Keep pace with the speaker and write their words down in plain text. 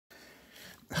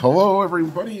Hello,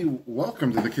 everybody.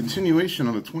 Welcome to the continuation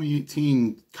of the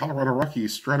 2018 Colorado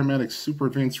Rockies Strat Super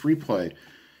Advanced Replay.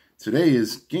 Today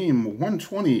is game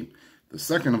 120, the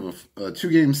second of a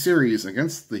two-game series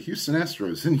against the Hoston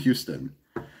Astros in Houston.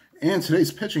 And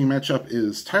today's pitching matchup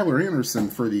is Tyler Anderson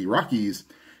for the Rockies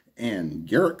and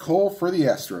Gerrit Cole for the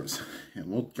Astros. And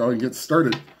we'll go and get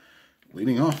started.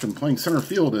 Leading off and playing center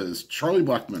field is Charlie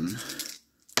Blackmon.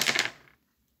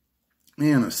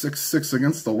 And a 6-6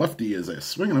 against the lefty is a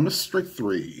swing and a miss, strike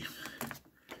three.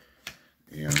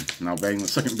 And now batting the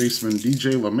second baseman,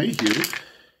 DJ LeMahieu.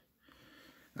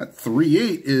 That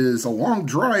 3-8 is a long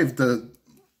drive to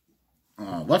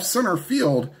left center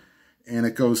field, and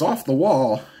it goes off the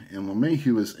wall, and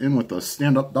LeMahieu is in with a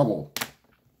stand-up double.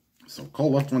 So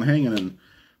Cole left one hanging, and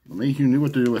LeMahieu knew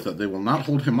what to do with it. They will not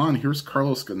hold him on. Here's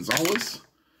Carlos Gonzalez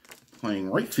playing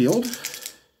right field.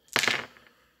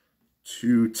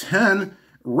 2-10,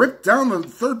 ripped down the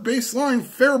third baseline,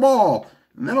 fair ball.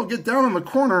 And that'll get down in the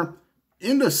corner.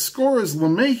 In to score is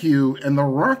LeMahieu, and the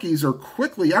Rockies are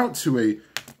quickly out to a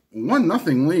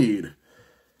 1-0 lead.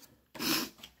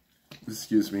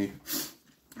 Excuse me,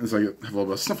 as I have a little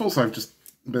bit of sniffles. I've just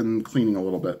been cleaning a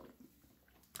little bit.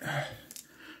 All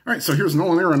right, so here's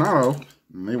Nolan Arenado,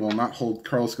 and they will not hold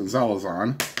Carlos Gonzalez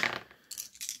on.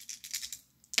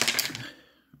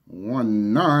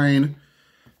 1-9.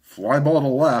 Fly ball to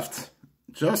left,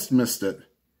 just missed it.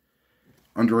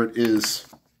 Under it is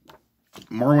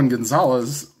Marwin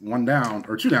Gonzalez,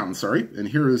 two down, sorry. And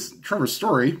here is Trevor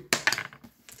Story,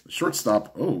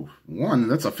 shortstop. Oh, one,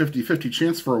 that's a 50-50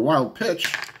 chance for a wild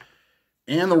pitch.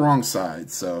 And the wrong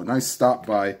side, so nice stop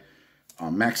by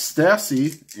Max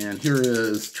Stassi. And here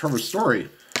is Trevor Story.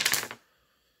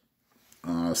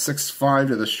 6-5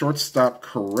 to the shortstop,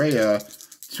 Correa.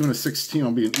 2-16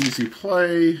 will be an easy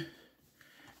play.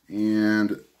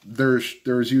 And there's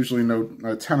usually no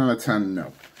 10 out of 10,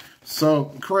 no.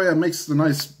 So Correa makes the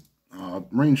nice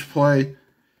range play,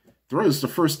 throws to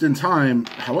first in time.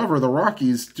 However, the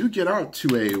Rockies do get out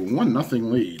to a 1-0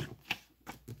 lead.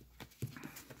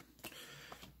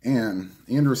 And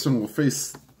Anderson will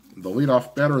face the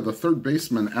leadoff batter, the third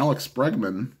baseman, Alex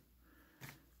Bregman.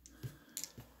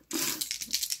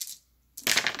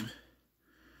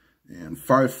 And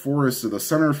 5-4 is to the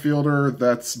center fielder.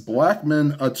 That's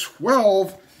Blackmon, a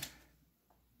 12.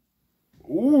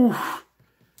 Ooh.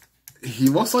 He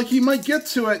looks like he might get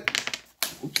to it.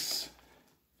 Oops.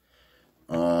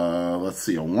 Let's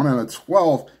see, a 1 and a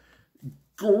 12.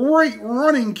 Great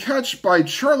running catch by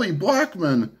Charlie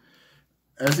Blackmon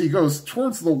as he goes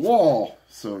towards the wall.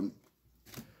 So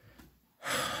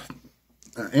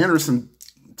Anderson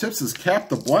tips his cap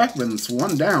to Blackmon. It's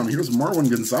one down. Here's Marwin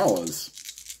Gonzalez.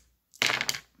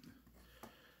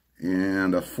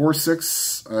 And a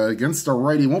 4-6 against a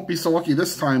righty. Won't be so lucky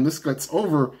this time. This gets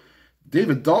over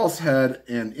David Dahl's head,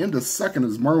 and into second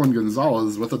is Marwin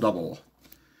Gonzalez with a double.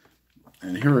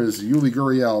 And here is Yuli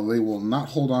Gurriel. They will not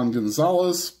hold on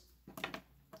Gonzalez.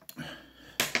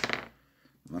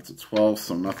 That's a 12,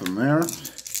 so nothing there.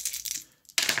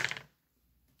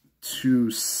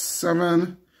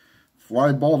 2-7.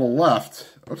 Fly ball to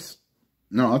left. Oops.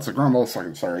 No, that's a ground ball to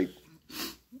second, sorry.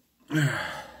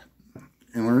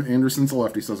 And Anderson's a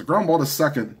lefty, so it's a ground ball to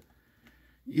second.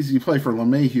 Easy play for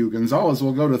LeMahieu. Gonzalez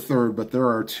will go to third, but there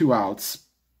are two outs.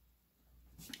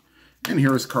 And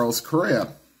here is Carlos Correa.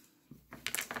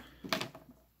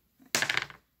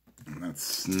 And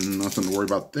that's nothing to worry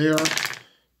about there.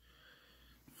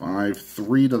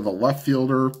 5-3 to the left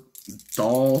fielder,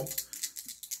 Dahl.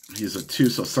 He's a 2,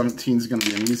 so 17 is going to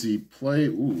be an easy play.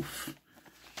 Oof.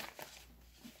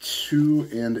 2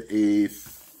 and a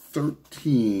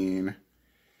 13.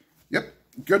 Yep,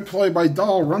 good play by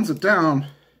Dahl, runs it down,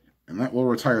 and that will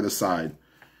retire the side.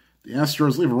 The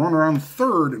Astros leave a runner on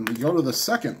third, and we go to the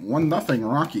second,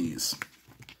 1-0 Rockies.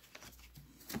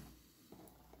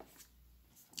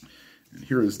 And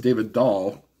here is David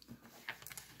Dahl,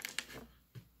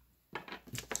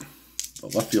 the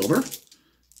left fielder.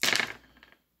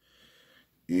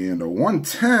 And a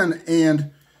 1-10,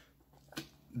 and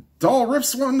Dahl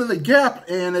rips one to the gap,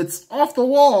 and it's off the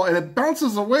wall, and it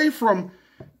bounces away from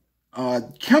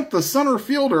Kemp, the center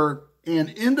fielder, and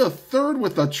into third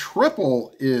with a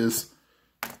triple is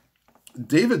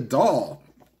David Dahl.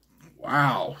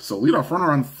 Wow. So leadoff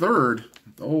runner on third.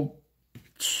 They'll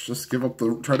just give up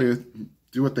try to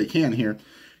do what they can here.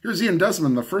 Here's Ian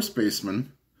Desmond, the first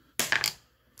baseman.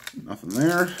 Nothing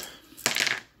there.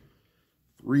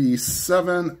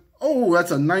 3-7. Oh,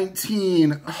 that's a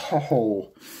 19.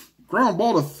 Oh, ground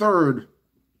ball to third.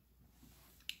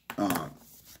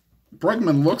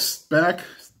 Bregman looks back.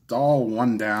 Dahl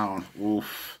one down.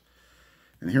 Oof.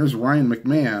 And here's Ryan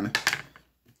McMahon.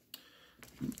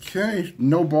 Okay,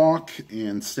 no balk,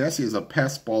 and Stassi is a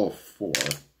pass ball of 4.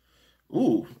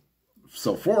 Ooh,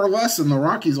 so 4 or less, and the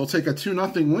Rockies will take a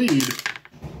 2-0 lead.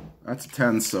 That's a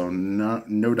 10, so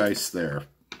no dice there.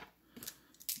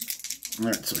 All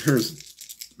right, so here's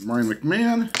Ryan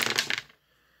McMahon.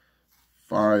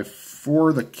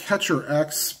 5-4, the catcher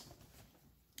X.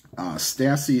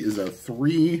 Stassi is a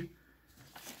 3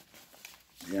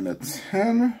 and a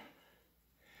 10.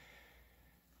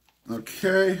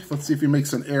 Okay, let's see if he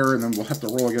makes an error, and then we'll have to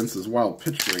roll against his wild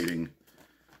pitch rating.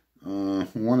 1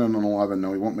 and an 11.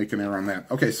 No, he won't make an error on that.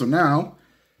 Okay, so now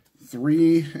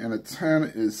 3 and a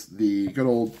 10 is the good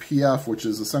old PF, which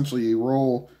is essentially you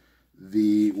roll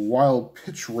the wild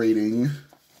pitch rating,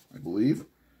 I believe.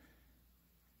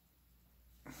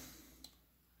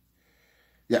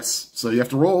 Yes, so you have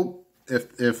to roll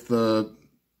if the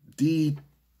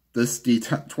this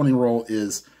D20 roll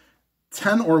is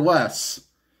 10 or less.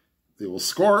 They will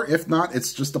score. If not,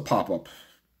 it's just a pop-up.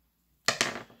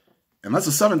 And that's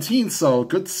a 17, so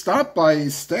good stop by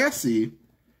Stassi.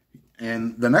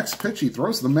 And the next pitch, he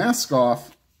throws the mask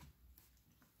off.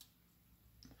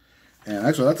 And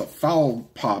actually, that's a foul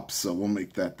pop, so we'll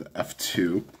make that the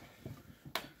F2.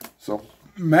 So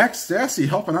Max Stassi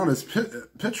helping out his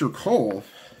pitcher Cole.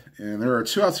 And there are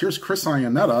 2 outs. Here's Chris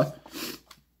Iannetta.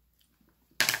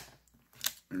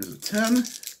 There's a 10.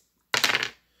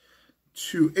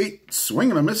 2-8, swing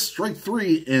and a miss, strike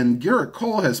 3, and Gerrit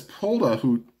Cole has pulled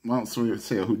so we would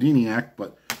say a Houdini act,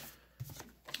 but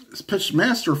has pitched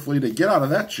masterfully to get out of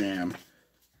that jam.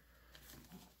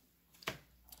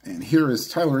 And here is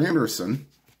Tyler Anderson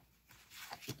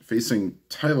facing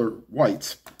Tyler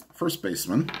White, first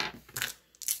baseman.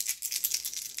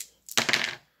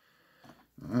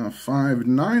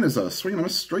 5-9 is a swing and a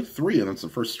miss, strike 3, and that's the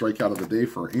first strikeout of the day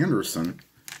for Anderson.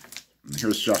 And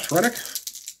here's Josh Reddick.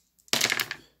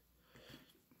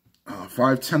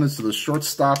 5-10 is to the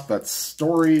shortstop. That's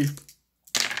Story.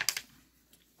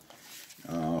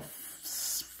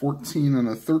 14 and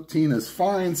a 13 is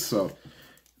fine. So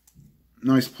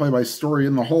nice play by Story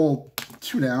in the hole.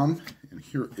 2 down. And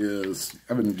here is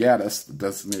Evan Gattis, the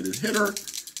designated hitter.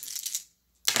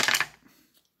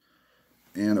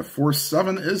 And a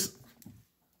 4-7 is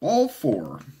ball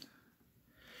 4.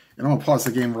 And I'm going to pause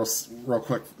the game real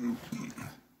quick.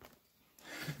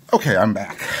 Okay, I'm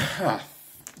back.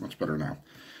 Much better now.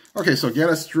 Okay, so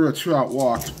Gattis drew a 2-out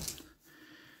walk,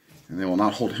 and they will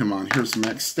not hold him on. Here's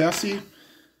Max Stassi.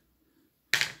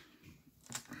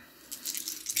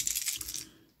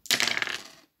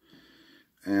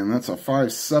 And that's a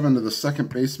 5-7 to the second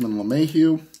baseman,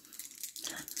 LeMahieu.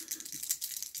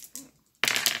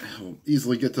 He'll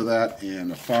easily get to that,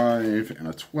 and a 5 and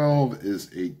a 12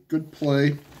 is a good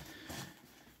play.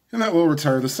 And that will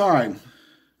retire the side.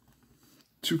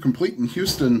 2 complete in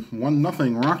Houston,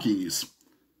 1-0 Rockies.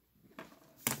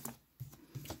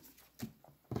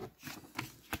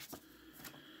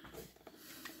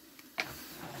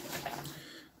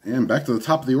 And back to the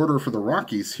top of the order for the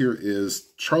Rockies. Here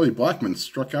is Charlie Blackmon,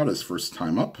 struck out his first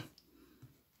time up.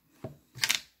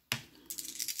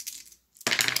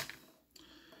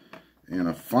 And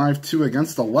a 5-2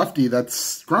 against the lefty.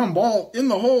 That's ground ball in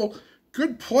the hole.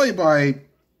 Good play by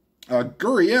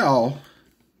Gurriel.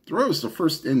 Throws to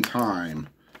first in time.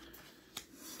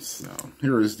 So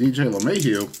here is DJ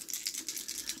LeMahieu.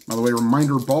 By the way,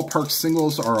 reminder, ballpark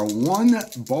singles are a 1,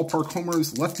 ballpark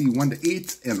homers, lefty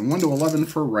 1-8, and 1-11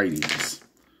 for righties.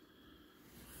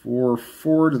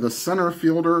 4-4 to the center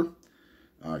fielder.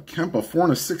 Kemp, a 4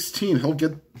 and a 16.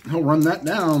 He'll run that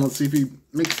down. Let's see if he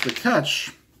makes the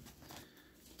catch.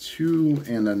 2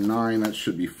 and a 9. That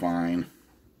should be fine.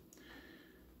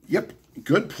 Yep,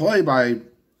 good play by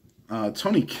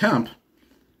Tony Kemp,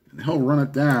 and he'll run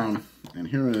it down. And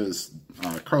here is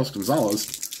Carlos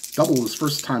Gonzalez, double his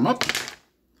first time up.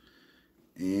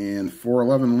 And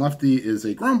 4-11 lefty is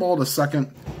a ground ball to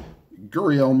second.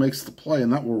 Gurriel makes the play,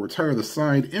 and that will retire the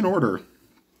side in order.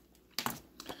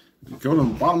 We go to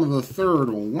the bottom of the third,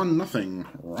 1-0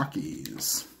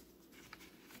 Rockies.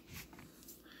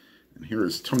 And here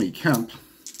is Tony Kemp.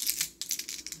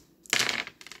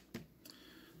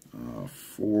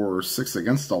 4-6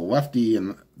 against a lefty,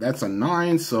 and that's a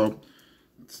 9, so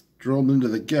it's drilled into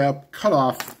the gap, cut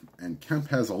off, and Kemp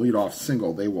has a leadoff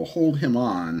single. They will hold him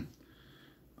on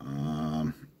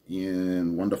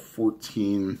in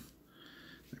 1-14.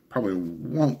 They probably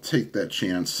won't take that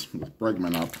chance with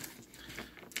Bregman up.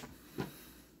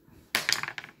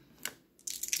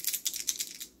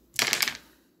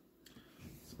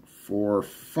 So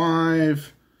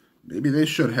 4-5. Maybe they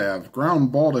should have.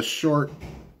 Ground ball to short.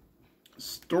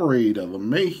 Story to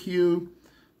LeMahieu,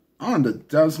 on to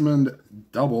Desmond,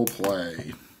 double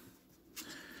play.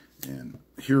 And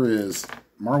here is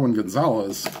Marwin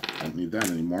Gonzalez. Don't need that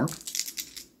anymore.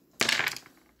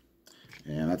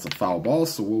 And that's a foul ball,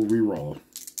 so we'll re-roll.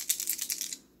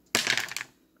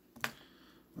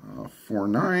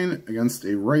 4-9 against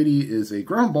a righty is a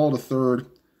ground ball to third.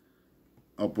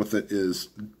 Up with it is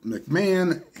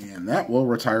McMahon, and that will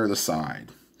retire the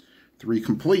side. 3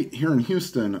 complete here in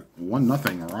Houston,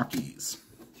 1-0 Rockies.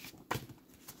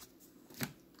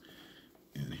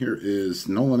 And here is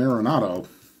Nolan Arenado.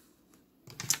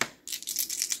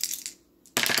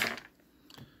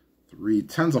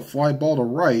 3-10's a fly ball to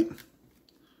right.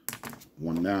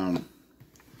 1 down.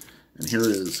 And here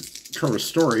is Trevor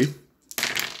Story.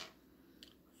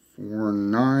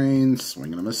 4-9,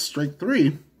 swing and a miss, strike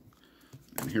 3.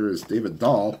 And here is David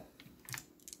Dahl.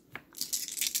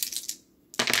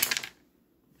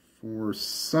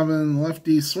 4-7,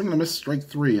 lefty, swing and a miss, strike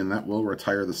 3, and that will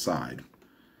retire the side.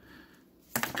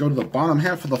 Go to the bottom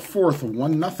half of the 4th,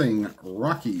 1-0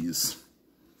 Rockies.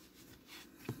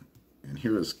 And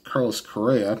here is Carlos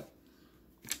Correa.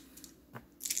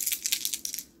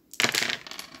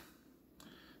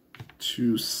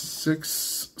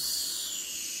 2-6.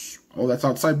 Oh, that's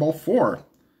outside ball 4.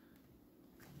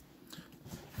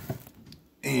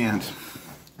 And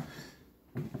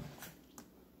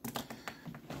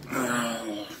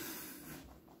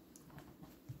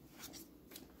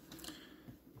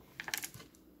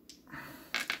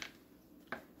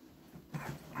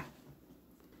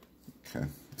okay,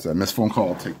 so I missed phone call.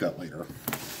 I'll take that later.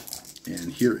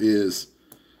 And here is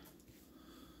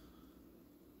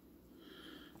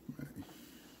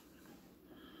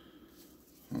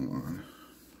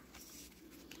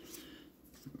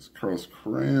Carlos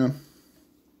Correa.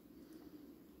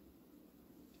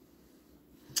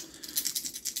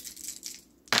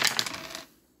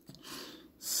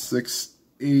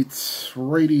 6-8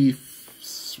 righty,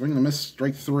 swing and a miss,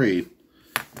 strike 3.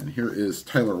 And here is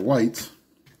Tyler White,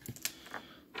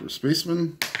 first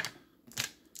baseman.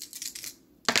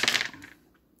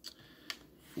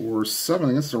 4-7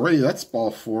 against the righty, that's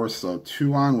ball 4, so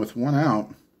 2 on with 1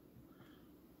 out.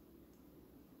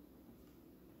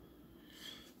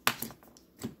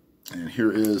 And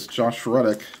here is Josh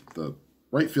Reddick, the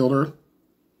right fielder.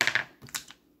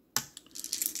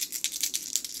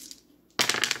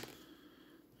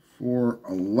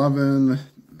 4-11.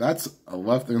 That's a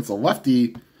left against a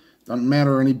lefty. Doesn't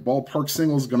matter, any ballpark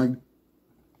single is going to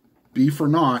be for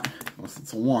naught, unless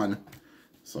it's a 1.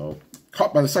 So,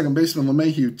 caught by the second baseman,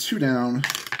 LeMahieu, 2 down.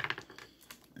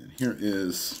 And here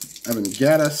is Evan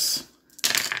Gattis.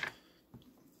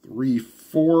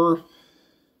 3-4.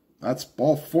 That's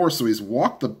ball 4, so he's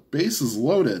walked the bases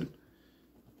loaded.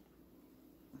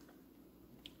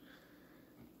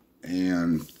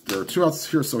 And there are 2 outs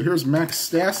here. So here's Max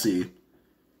Stassi,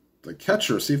 the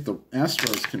catcher. See if the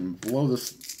Astros can blow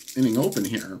this inning open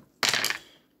here.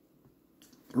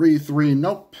 3-3,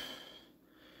 nope.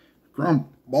 Ground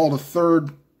ball to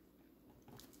third.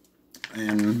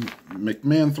 And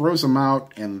McMahon throws him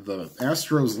out, and the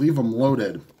Astros leave him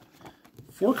loaded.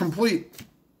 4 complete,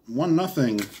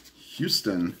 1-0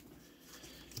 Houston.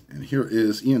 And here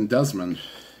is Ian Desmond.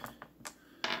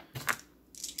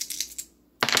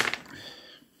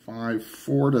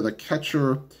 5-4 to the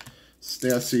catcher,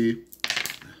 Stassi.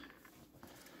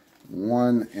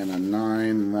 1 and a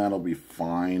 9, that'll be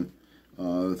fine.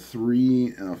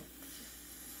 3 and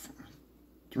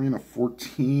a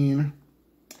 14.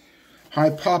 High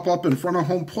pop up in front of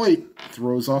home plate,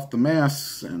 throws off the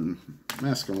mask, and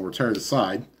Maskin will retire the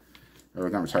side. Or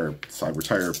not retire the side,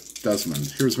 retire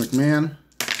Desmond. Here's McMahon.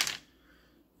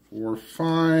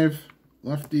 4-5,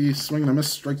 lefty, swing and a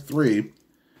miss, strike 3.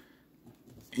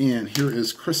 And here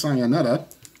is Chris Iannetta.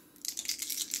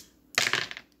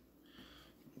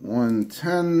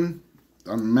 1-10.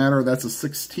 Doesn't matter. That's a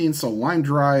 16. So line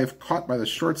drive caught by the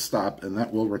shortstop, and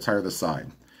that will retire the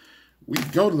side. We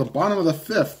go to the bottom of the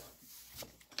 5th.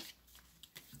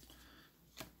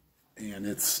 And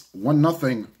it's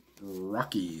 1-0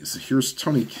 Rockies. Here's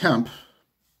Tony Kemp.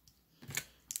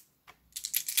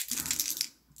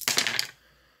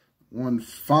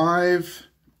 1-5.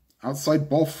 Outside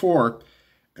ball 4.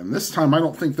 And this time, I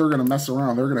don't think they're going to mess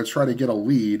around. They're going to try to get a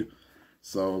lead.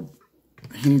 So,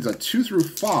 he needs a 2 through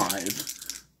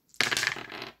 5.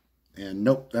 And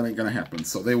nope, that ain't going to happen.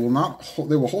 So, they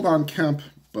will hold on Kemp,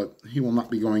 but he will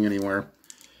not be going anywhere.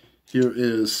 Here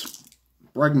is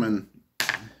Bregman.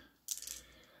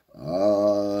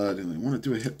 Do they want to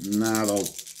do a hit? Nah, they'll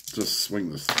just swing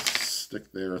the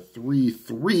stick there.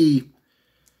 3-3.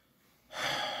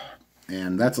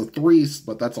 And that's a 3,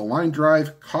 but that's a line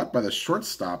drive caught by the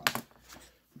shortstop.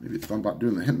 Maybe thought about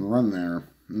doing the hit and run there.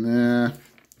 Nah.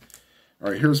 All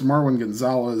right, here's Marwin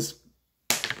Gonzalez.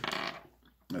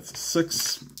 That's a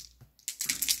 6.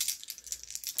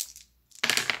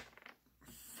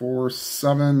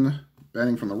 4-7.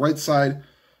 Batting from the right side.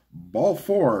 Ball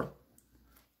 4.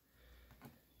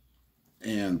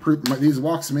 And these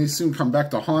walks may soon come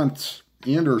back to haunt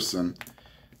Anderson.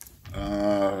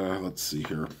 Let's see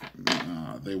here.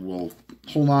 They will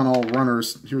hold on all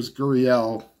runners. Here's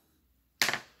Gurriel.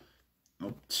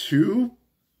 2.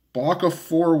 Balk of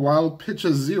 4. Wild pitch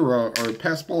of 0. Or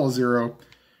pass ball 0.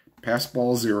 Pass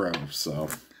ball 0. So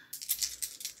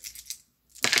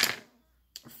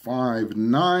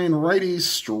 5-9. Righty.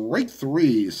 Strike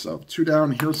 3. So 2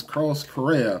 down. Here's Carlos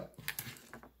Correa.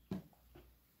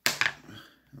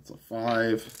 That's a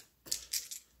 5.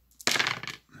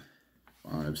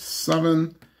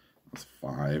 5-7. That's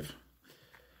 5.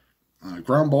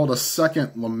 Ground ball to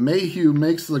second. LeMahieu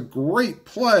makes the great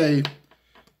play.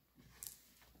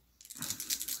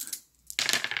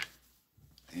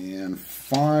 And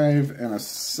 5 and a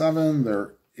 7.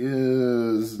 There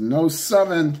is no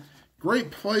 7.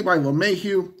 Great play by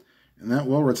LeMahieu. And that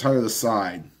will retire the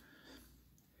side.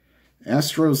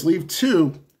 Astros leave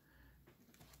 2.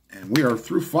 And we are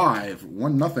through 5.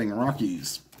 1-0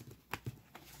 Rockies.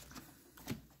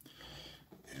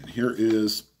 And here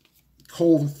is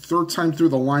Cole, 3rd time through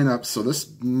the lineup, so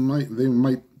they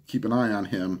might keep an eye on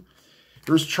him.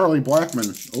 Here's Charlie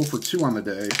Blackmon, 0 for 2 on the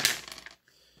day.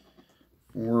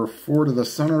 4 to the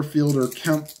center fielder.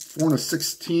 Kemp,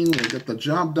 4-16 will get the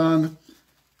job done.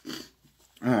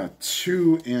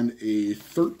 2 and a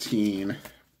 13.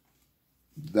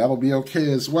 That'll be okay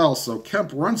as well. So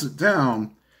Kemp runs it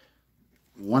down.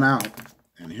 1 out.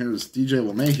 And here's DJ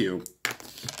LeMahieu.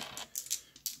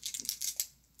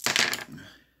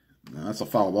 Now that's a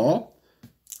foul ball.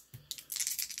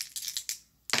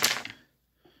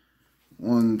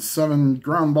 1-7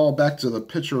 ground ball back to the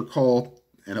pitcher Cole,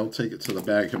 and he'll take it to the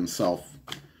bag himself.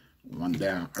 1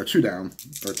 down, or 2 down,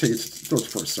 or throw it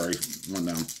first, sorry. 1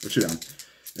 down, or 2 down.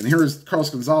 And here's Carlos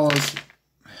Gonzalez.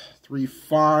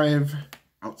 3-5,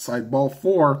 outside ball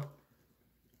 4.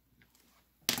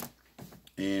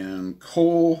 And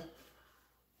Cole,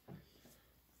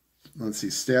 let's see,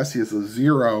 Stassi is a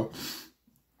 0.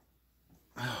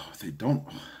 Oh, they don't.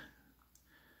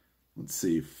 Let's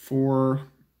see, 4-0.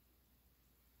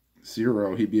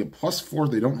 He'd be a +4.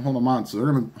 They don't hold him on, so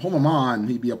they're going to hold him on.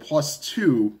 He'd be a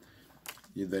 +2.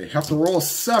 They have to roll a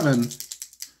 7.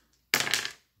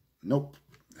 Nope.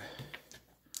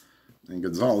 And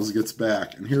Gonzalez gets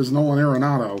back. And here's Nolan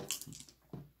Arenado.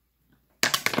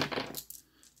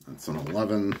 That's an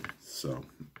 11, so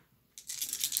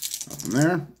nothing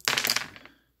there.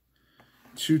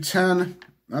 2-10,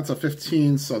 that's a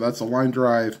 15, so that's a line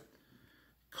drive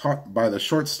caught by the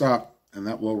shortstop, and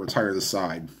that will retire the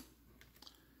side.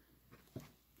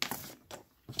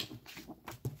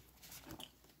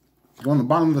 Going to the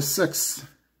bottom of the 6th.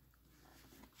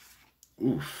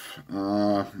 Oof.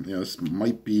 This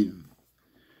might be...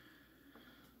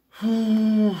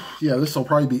 yeah, this will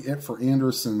probably be it for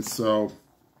Anderson, so...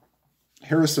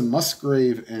 Harrison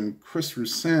Musgrave and Chris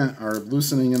Roussin are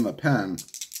loosening in the pen.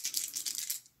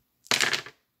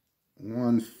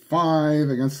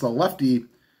 1-5 against the lefty.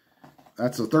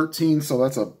 That's a 13, so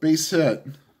that's a base hit.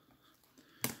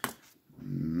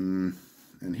 And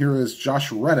here is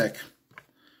Josh Reddick.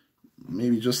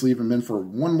 Maybe just leave him in for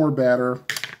one more batter.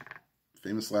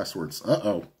 Famous last words.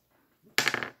 Uh-oh.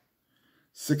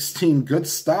 16, good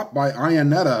stop by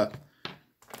Iannetta.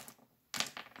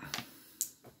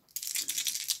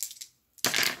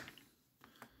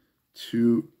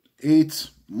 2-8,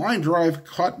 line drive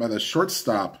caught by the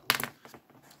shortstop.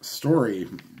 Story,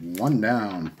 1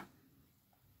 down.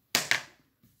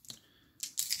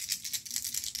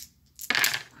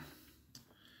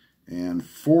 And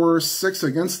 4-6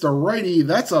 against the righty.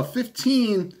 That's a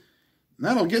 15.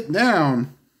 That'll get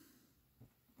down.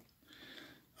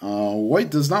 White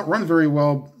does not run very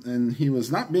well, and he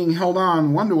was not being held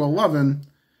on. 1-11.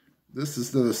 This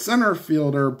is the center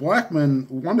fielder,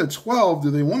 Blackmon, 1-12. Do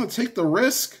they want to take the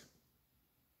risk?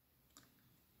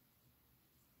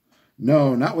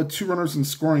 No, not with 2 runners in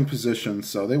scoring position,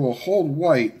 so they will hold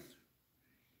White.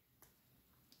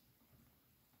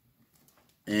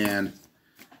 And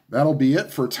that'll be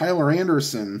it for Tyler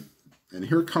Anderson. And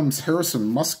here comes Harrison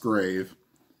Musgrave.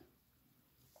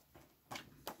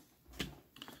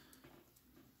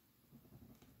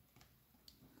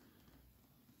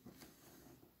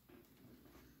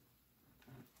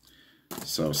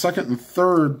 So 2nd and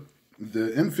 3rd,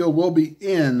 the infield will be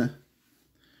in,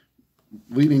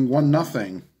 leading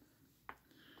 1-0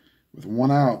 with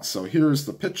 1 out. So here's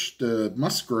the pitch to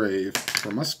Musgrave, to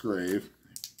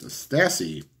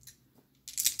Stassi.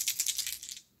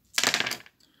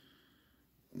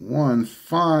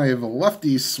 1-5,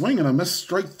 lefty, swing and a miss,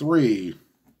 strike 3.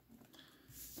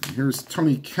 And here's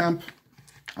Tony Kemp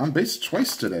on base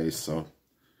twice today, so.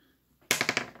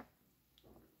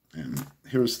 And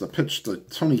here's the pitch to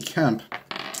Tony Kemp.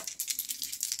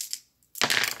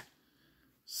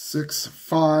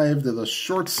 6-5 to the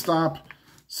shortstop,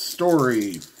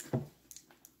 Story.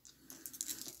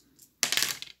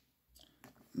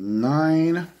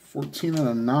 9, 14 and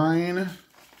a 9.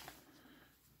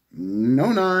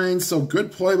 No 9, so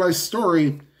good play by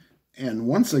Story. And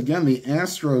once again, the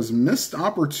Astros missed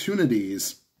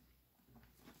opportunities.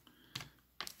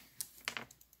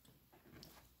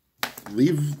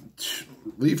 Leave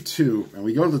 2. And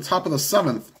we go to the top of the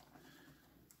 7th.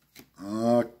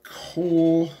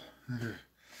 Cole.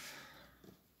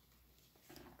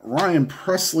 Ryan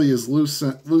Presley is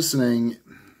loosening.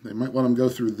 They might let him go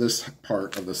through this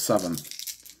part of the 7th.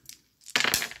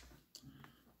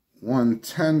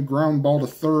 1-10, ground ball to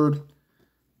third.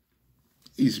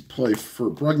 Easy play for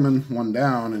Bregman, 1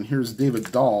 down. And here's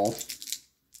David Dahl.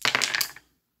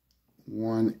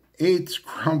 1-8,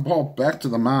 ground ball back to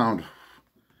the mound.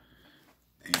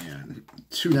 And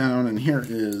 2 down, and here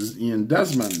is Ian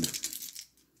Desmond.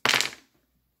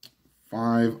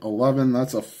 5-11,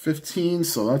 that's a 15,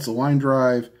 so that's a line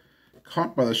drive.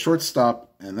 Caught by the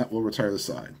shortstop, and that will retire the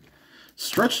side.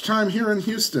 Stretch time here in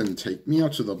Houston. Take me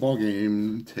out to the ball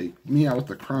game. Take me out with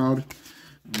the crowd.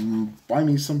 Buy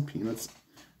me some peanuts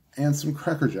and some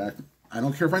Cracker Jack. I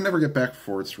don't care if I never get back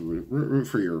for it. Root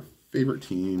for your favorite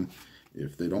team.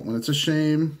 If they don't win, it's a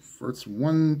shame. For it's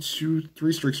 1, 2,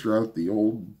 3 strikes throughout the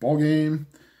old ball game.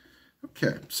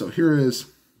 Okay, so here is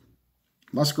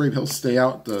Musgrave. He'll stay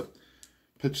out to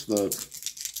pitch the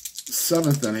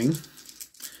 7th inning.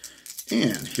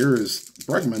 And here is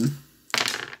Bregman.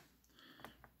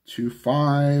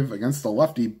 2-5 against the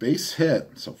lefty, base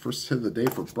hit. So first hit of the day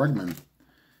for Bregman.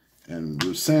 And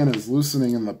Rusan is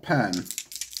loosening in the pen,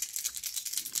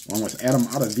 along with Adam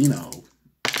Ottavino.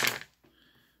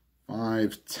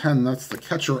 5-10, that's the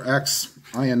catcher X.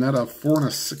 Ionetta, 4 and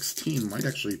a 16. Might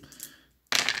actually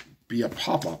be a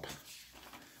pop-up.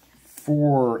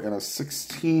 4 and a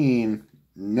 16.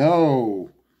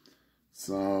 No.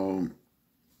 So,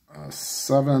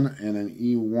 7 and an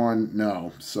E1.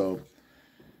 No. So,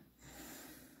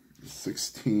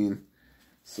 16.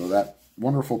 So that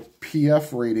wonderful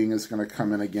PF rating is going to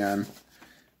come in again.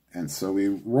 And so we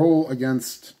roll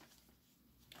against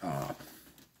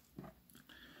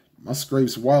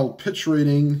Musgrave's wild pitch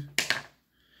rating.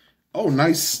 Oh,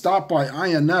 nice stop by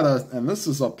Ionetta. And this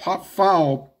is a pop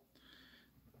foul.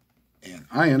 And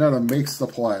Ionetta makes the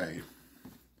play.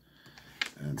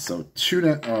 And so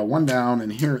 1 down.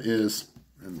 And here is,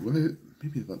 and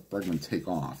maybe let Bregman take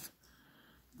off.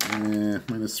 -3,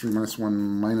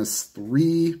 -1,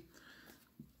 -3.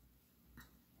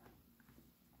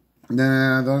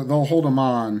 Nah, they'll hold him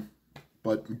on.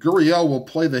 But Gurriel will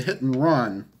play the hit and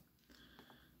run.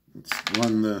 Let's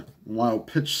run the wild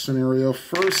pitch scenario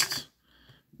first.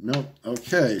 Nope.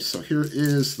 Okay, so here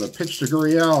is the pitch to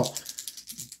Gurriel.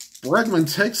 Bregman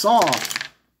takes off.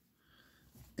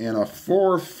 And a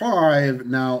 4-5.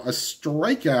 Now a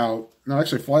strikeout. No,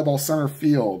 actually, fly ball center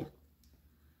field.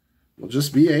 Will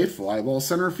just be a fly ball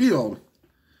center field.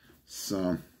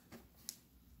 So,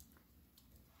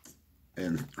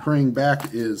 and hurrying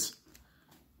back is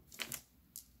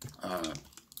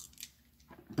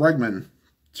Bregman,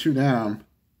 2 down.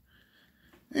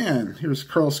 And here's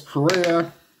Carlos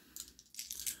Correa,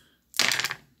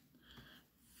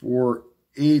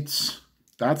 4-8.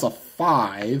 That's a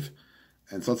 5.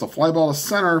 And so it's a fly ball to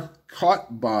center,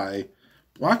 caught by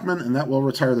Blackman, and that will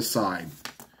retire the side.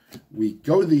 We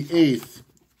go to the 8th.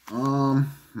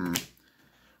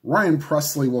 Ryan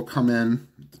Presley will come in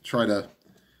to try to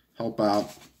help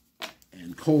out.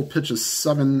 And Cole pitches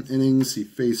 7 innings. He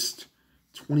faced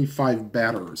 25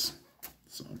 batters.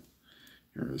 So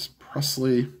here is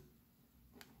Presley,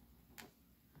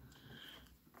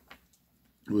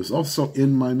 who was also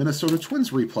in my Minnesota Twins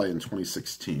replay in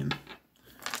 2016.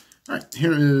 All right,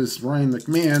 here is Ryan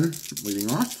McMahon leading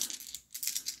off.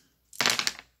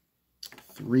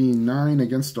 3-9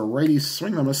 against a righty,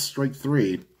 swing and a miss, strike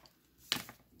 3.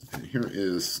 And here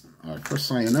is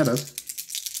Chris Ionetta.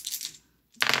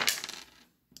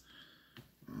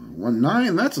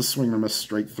 1-9, that's a swing and a miss,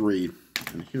 strike 3.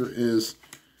 And here is,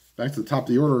 back to the top of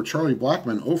the order, Charlie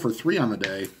Blackmon, 0 for 3 on the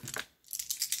day.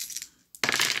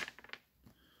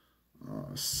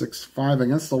 6-5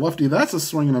 against the lefty, that's a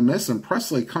swing and a miss, and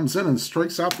Presley comes in and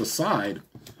strikes out the side.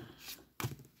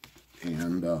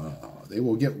 And they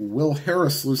will get Will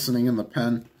Harris loosening in the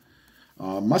pen.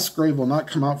 Musgrave will not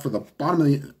come out for the bottom of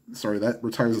the... Sorry, that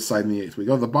retires the side in the 8th. We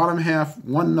go to the bottom half,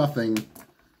 1-0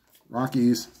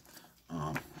 Rockies.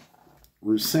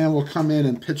 Roussan will come in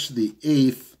and pitch the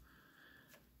 8th.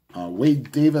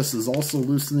 Wade Davis is also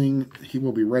loosening. He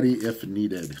will be ready if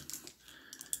needed.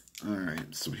 All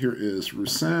right, so here is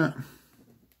Roussan.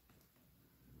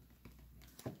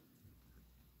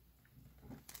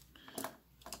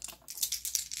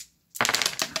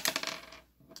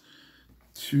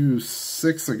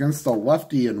 Two-6 against the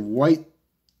lefty, and White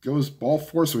goes ball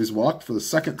 4, so he's walked for the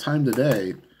 2nd time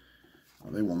today.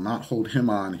 They will not hold him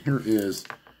on. Here is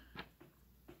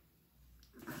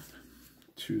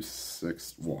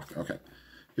 2-6 walk. Okay.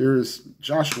 Here's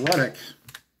Josh Reddick.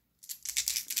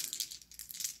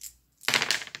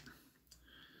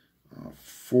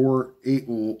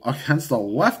 4-8 against the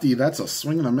lefty. That's a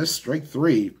swing and a miss, strike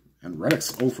 3. And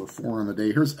Reddick's 0 for 4 on the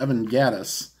day. Here's Evan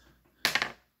Gattis.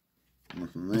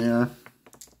 Nothing there.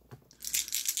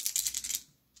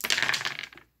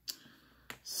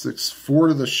 6-4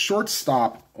 to the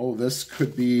shortstop. Oh, this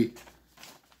could be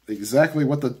exactly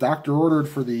what the doctor ordered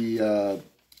for the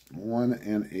 1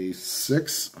 and a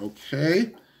 6.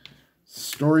 Okay.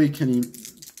 Story, can he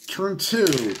turn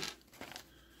 2?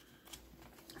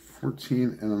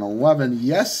 14 and an 11.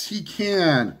 Yes, he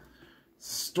can.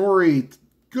 Story,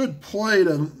 good play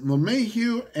to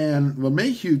LeMahieu, and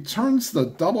LeMahieu turns the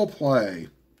double play.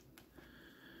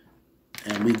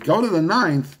 And we go to the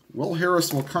 9th. Will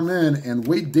Harris will come in, and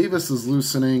Wade Davis is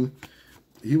loosening.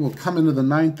 He will come into the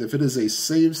 9th if it is a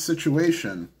save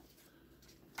situation.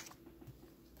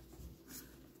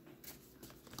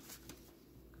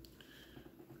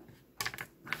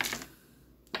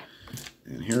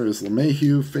 And here is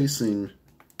LeMahieu facing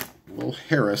Will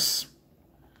Harris.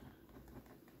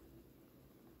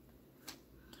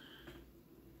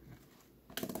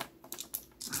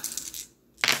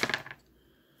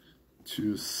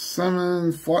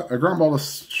 2-7, a ground ball to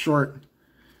short,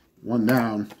 1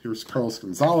 down. Here's Carlos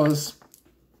Gonzalez.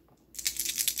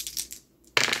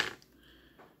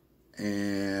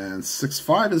 And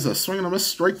 6-5 is a swing and a miss,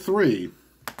 strike 3.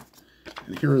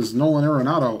 And here is Nolan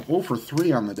Arenado, 0 for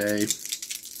 3 on the day.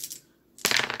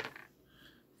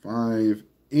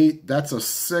 5-8, that's a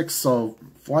 6, so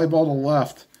fly ball to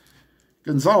left.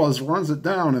 Gonzalez runs it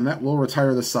down, and that will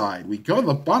retire the side. We go to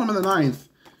the bottom of the 9th.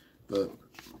 The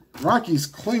Rockies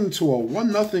cling to a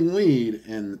 1-0 lead,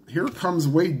 and here comes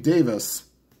Wade Davis.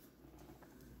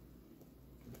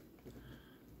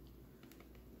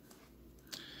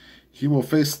 He will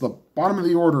face the bottom of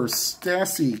the order,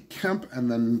 Stassi, Kemp,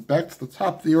 and then back to the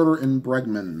top of the order in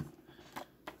Bregman.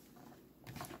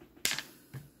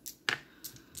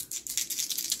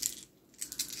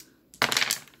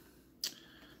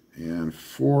 And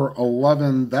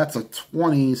 4-11, that's a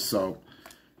 20, so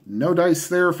no dice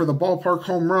there for the ballpark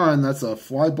home run. That's a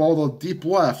fly ball to deep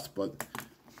left, but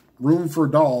room for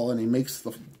Dahl, and he makes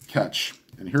the catch.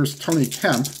 And here's Tony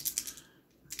Kemp.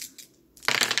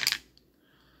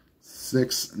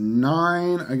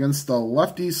 6-9 against the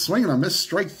lefty, swing and a miss,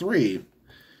 strike 3.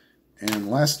 And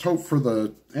last hope for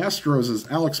the Astros is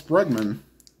Alex Bregman.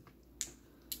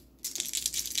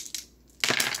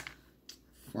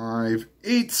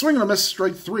 5-8, swing and a miss,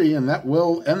 strike 3, and that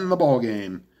will end the ball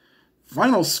game.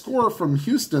 Final score from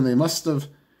Houston. They must have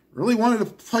really wanted to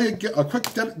play a quick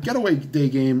getaway day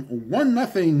game.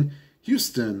 1-0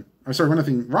 Houston. I'm sorry,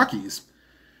 1-0 Rockies.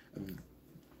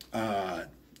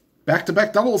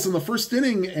 Back-to-back doubles in the first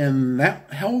inning, and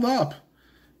that held up.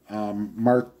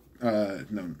 Marcus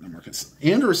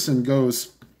Anderson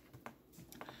goes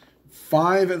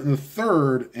 5 in the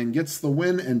 3rd and gets the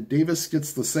win, and Davis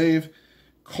gets the save.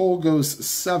 Cole goes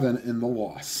 7 in the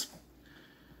loss.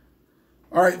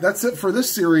 All right, that's it for this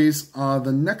series.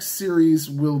 The next series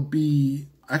will be...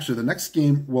 Actually, the next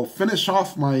game will finish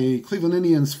off my Cleveland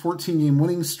Indians 14-game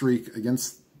winning streak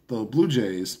against the Blue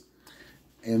Jays.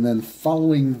 And then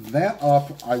following that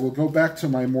up, I will go back to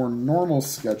my more normal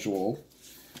schedule.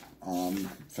 In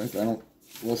fact, I don't...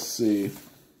 We'll see.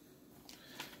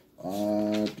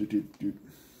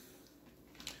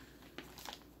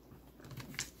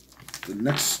 The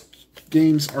next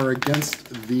games are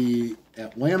against the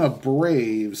Atlanta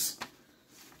Braves.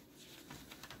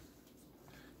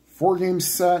 4-game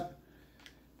set.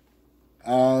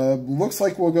 Looks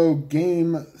like we'll go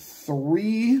game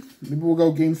 3. Maybe we'll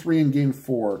go game 3 and game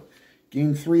 4.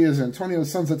 Game 3 is Antonio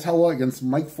Senzatella against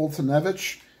Mike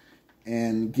Fultonevich.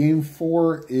 And game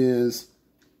 4 is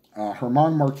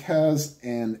Herman Marquez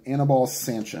and Anibal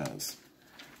Sanchez.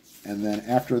 And then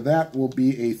after that will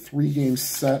be a 3-game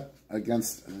set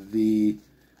against the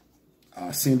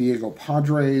San Diego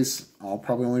Padres. I'll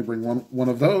probably only bring one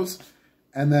of those.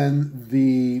 And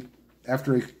then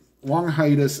after a long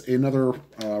hiatus, another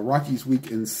Rockies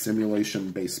week in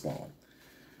simulation baseball.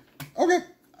 Okay.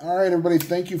 All right, everybody.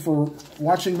 Thank you for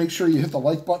watching. Make sure you hit the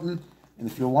like button. And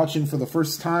if you're watching for the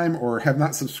first time or have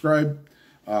not subscribed,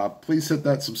 please hit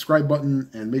that subscribe button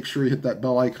and make sure you hit that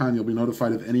bell icon. You'll be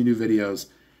notified of any new videos.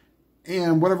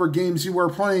 And whatever games you are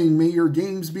playing, may your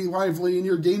games be lively and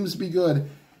your games be good.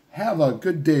 Have a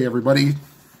good day, everybody.